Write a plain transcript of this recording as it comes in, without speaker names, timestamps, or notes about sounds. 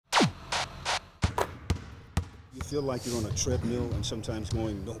You feel like you're on a treadmill and sometimes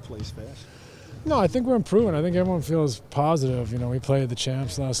going no place fast? No, I think we're improving. I think everyone feels positive. You know, we played the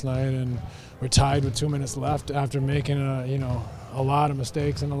champs last night, and we're tied with 2 minutes left after making a lot of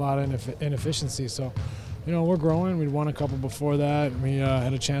mistakes and a lot of inefficiency. So, you know, we're growing. We won a couple before that. We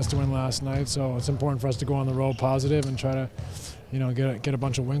had a chance to win last night, so it's important for us to go on the road positive and try to, get a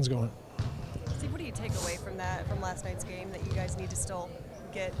bunch of wins going. Steve, what do you take away from last night's game that you guys need to still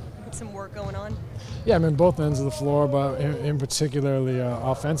get some work going on? Yeah, I mean, both ends of the floor, but in particularly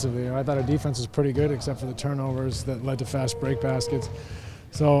offensively. I thought our defense was pretty good except for the turnovers that led to fast break baskets.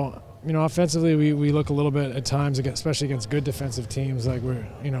 So, offensively we look a little bit at times, especially against good defensive teams, like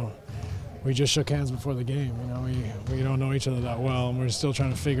we just shook hands before the game. We don't know each other that well, and we're still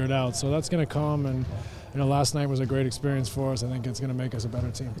trying to figure it out. So that's going to come, and last night was a great experience for us. I think it's going to make us a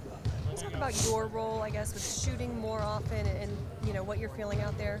better team. Talk about your role, I guess, with shooting more often, and what you're feeling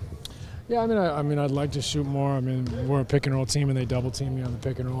out there. Yeah, I mean, I'd like to shoot more. I mean, we're a pick and roll team, and they double team me on the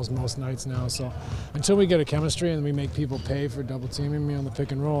pick and rolls most nights now. So until we get a chemistry and we make people pay for double teaming me on the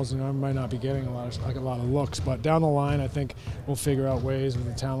pick and rolls, I might not be getting a lot of looks. But down the line, I think we'll figure out ways with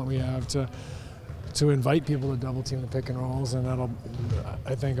the talent we have to invite people to double team the pick and rolls, and that'll,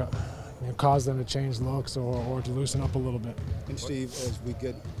 I think, cause them to change looks or to loosen up a little bit. And Steve, as we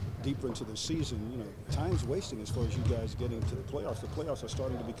get deeper into the season, time's wasting as far as you guys getting to the playoffs. The playoffs are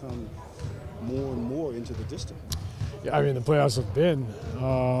starting to become more and more into the distance. Yeah, I mean, the playoffs have been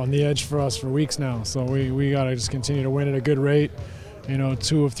on the edge for us for weeks now, so we got to just continue to win at a good rate,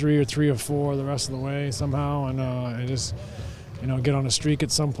 2 of 3 or 3 of 4 the rest of the way somehow, and just, get on a streak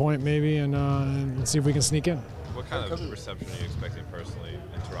at some point maybe and see if we can sneak in. What kind of reception are you expecting personally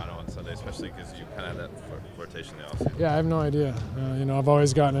in Toronto on Sunday, especially because you kind of had that flirtation there also? Yeah, I have no idea. I've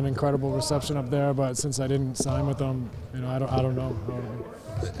always gotten an incredible reception up there, but since I didn't sign with them, I don't know.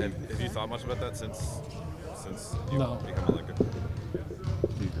 Have you thought much about that since you No. become a Lincoln?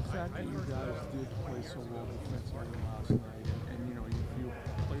 The fact that you guys did play so well defensively last night, and you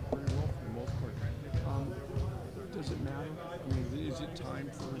played pretty well for the most part. Does it matter? I mean, is there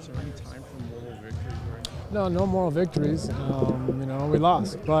any time for moral victory or anything? No moral victories. We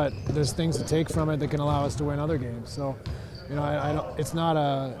lost, but there's things to take from it that can allow us to win other games. So, I don't. It's not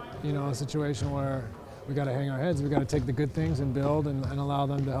a situation where we got to hang our heads. We got to take the good things and build and allow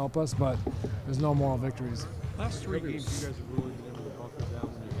them to help us. But there's no moral victories. Last 3 games, you guys have really been able to buckle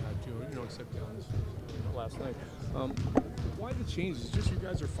down when you had to, except down this last night. Why the changes? Just you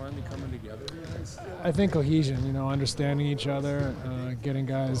guys are finally coming together. I think cohesion. Understanding each other, getting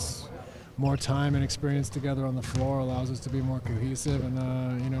guys more time and experience together on the floor allows us to be more cohesive,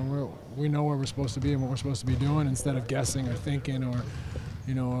 and we know where we're supposed to be and what we're supposed to be doing instead of guessing or thinking or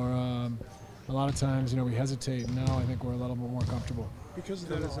a lot of times we hesitate. And now I think we're a little bit more comfortable. Because of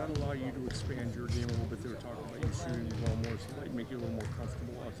that, does that allow you to expand your game a little bit? They were talking about you shooting a little more, so make you a little more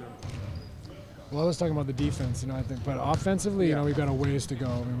comfortable out there. Well, I was talking about the defense, I think, but offensively, we've got a ways to go.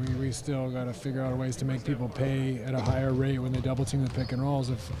 I mean, we still got to figure out ways to make people pay at a higher rate when they double team the pick and rolls.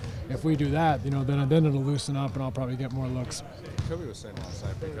 If we do that, then it'll loosen up, and I'll probably get more looks. Kobe was saying last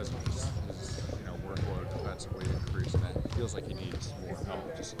night because of his workload defensively increased, and that feels like he needs more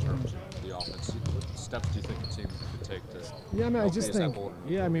help just in terms of the offense. What steps do you think the team could take to? Yeah, I mean, I just think.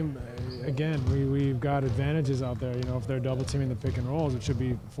 Yeah, I mean, again, we've got advantages out there. If they're double teaming the pick and rolls, it should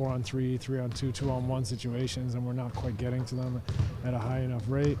be 4-on-3, 3-on-2, 2-on-1 situations, and we're not quite getting to them at a high enough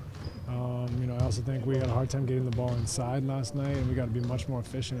rate. I also think we had a hard time getting the ball inside last night, and we got to be much more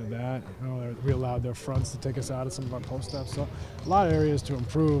efficient at that. We allowed their fronts to take us out of some of our post-ups. So a lot of areas to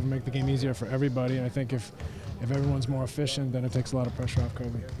improve, make the game easier for everybody. And I think if everyone's more efficient, then it takes a lot of pressure off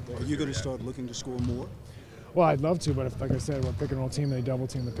Kobe. Are you going to start looking to score more? Well, I'd love to, but like I said, we're a pick and roll team. They double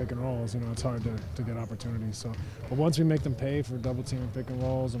team the pick and rolls. It's hard to get opportunities. So, but once we make them pay for double teaming pick and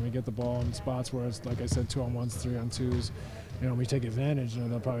rolls, and we get the ball in spots where it's, like I said, 2-on-1s, 3-on-2s, we take advantage.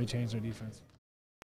 They'll probably change their defense.